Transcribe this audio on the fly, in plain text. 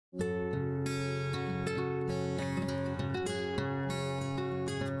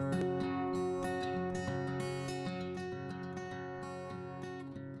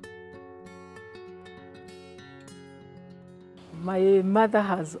My mother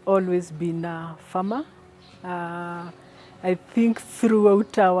has always been a farmer. I think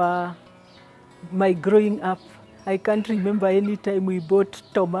throughout my growing up, I can't remember any time we bought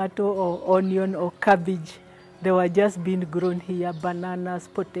tomato or onion or cabbage. They were just being grown here, bananas,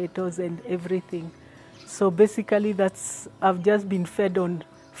 potatoes, and everything. So basically, I've just been fed on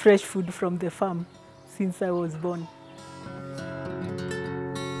fresh food from the farm since I was born.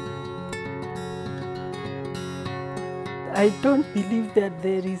 I don't believe that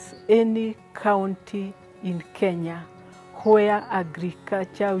there is any county in Kenya where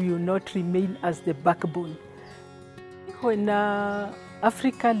agriculture will not remain as the backbone. When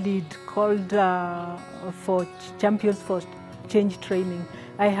Africa Lead called for Champions for Change training,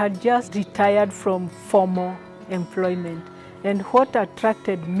 I had just retired from formal employment. And what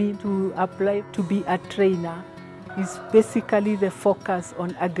attracted me to apply to be a trainer is basically the focus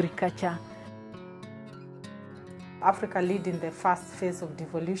on agriculture. Africa Lead in the first phase of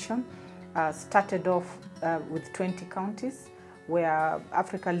devolution started off with 20 counties, where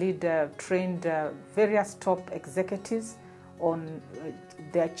Africa Lead trained various top executives on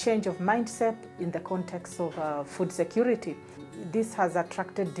their change of mindset in the context of food security. This has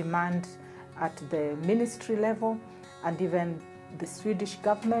attracted demand at the ministry level and even the Swedish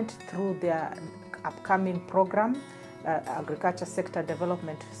government through their upcoming program, Agriculture Sector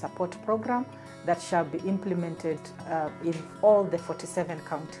Development Support Program, that shall be implemented in all the 47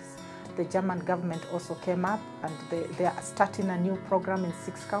 counties. The German government also came up and they are starting a new program in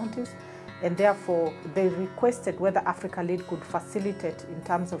 6 counties, and therefore they requested whether Africa Lead could facilitate in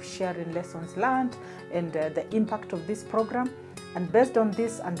terms of sharing lessons learned and the impact of this program. And based on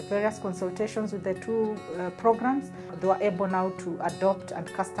this and various consultations with the 2 programs, they were able now to adopt and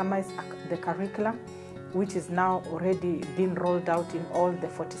customize the curriculum, which is now already being rolled out in all the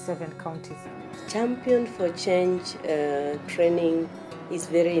 47 counties. Champion for Change training is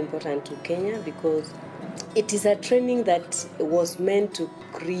very important to Kenya because it is a training that was meant to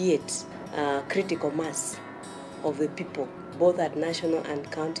create a critical mass of the people, both at national and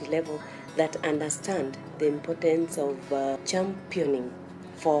county level, that understand the importance of championing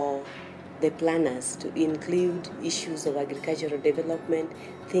for the planners to include issues of agricultural development,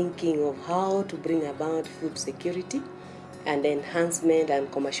 thinking of how to bring about food security and enhancement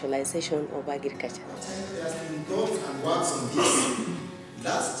and commercialization of agriculture.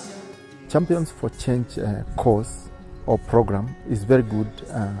 Champions for Change course or program is very good,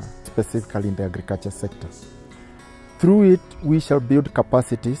 specifically in the agriculture sector. Through it, we shall build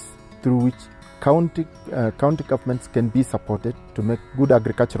capacities through which county governments can be supported to make good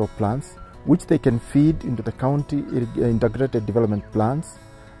agricultural plans, which they can feed into the county integrated development plans,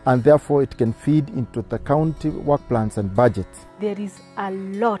 and therefore it can feed into the county work plans and budgets. There is a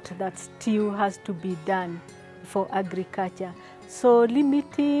lot that still has to be done for agriculture. So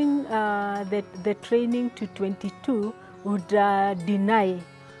limiting the training to 22 would deny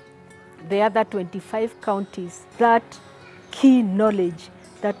the other 25 counties that key knowledge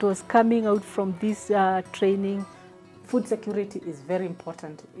that was coming out from this training. Food security is very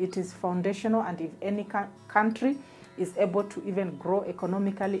important. It is foundational, and if any country is able to even grow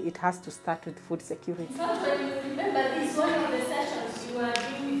economically, it has to start with food security. Remember this one of the sessions you are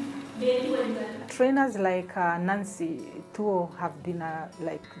doing. Trainers like Nancy Thuo have been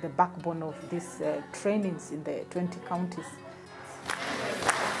like the backbone of these trainings in the 20 counties.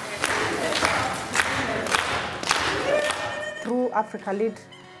 Through Africa Lead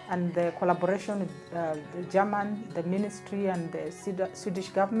and the collaboration with the German, the ministry and the Swedish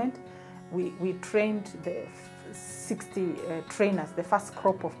government, we trained the 60 trainers, the first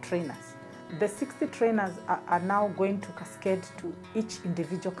crop of trainers. The 60 trainers are now going to cascade to each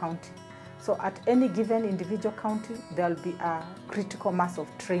individual county. So at any given individual county, there will be a critical mass of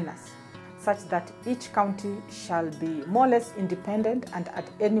trainers, such that each county shall be more or less independent, and at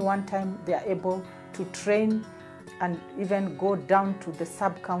any one time they are able to train and even go down to the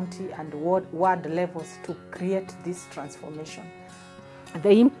sub-county and ward levels to create this transformation.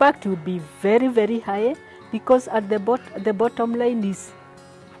 The impact will be very, very high, because at the bottom line is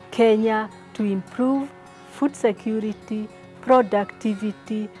Kenya to improve food security,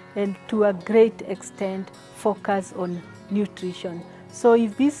 productivity, and to a great extent focus on nutrition. So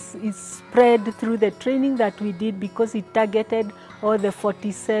if this is spread through the training that we did, because it targeted all the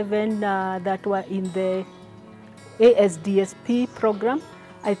 47 that were in the ASDSP program,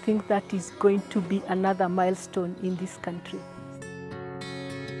 I think that is going to be another milestone in this country.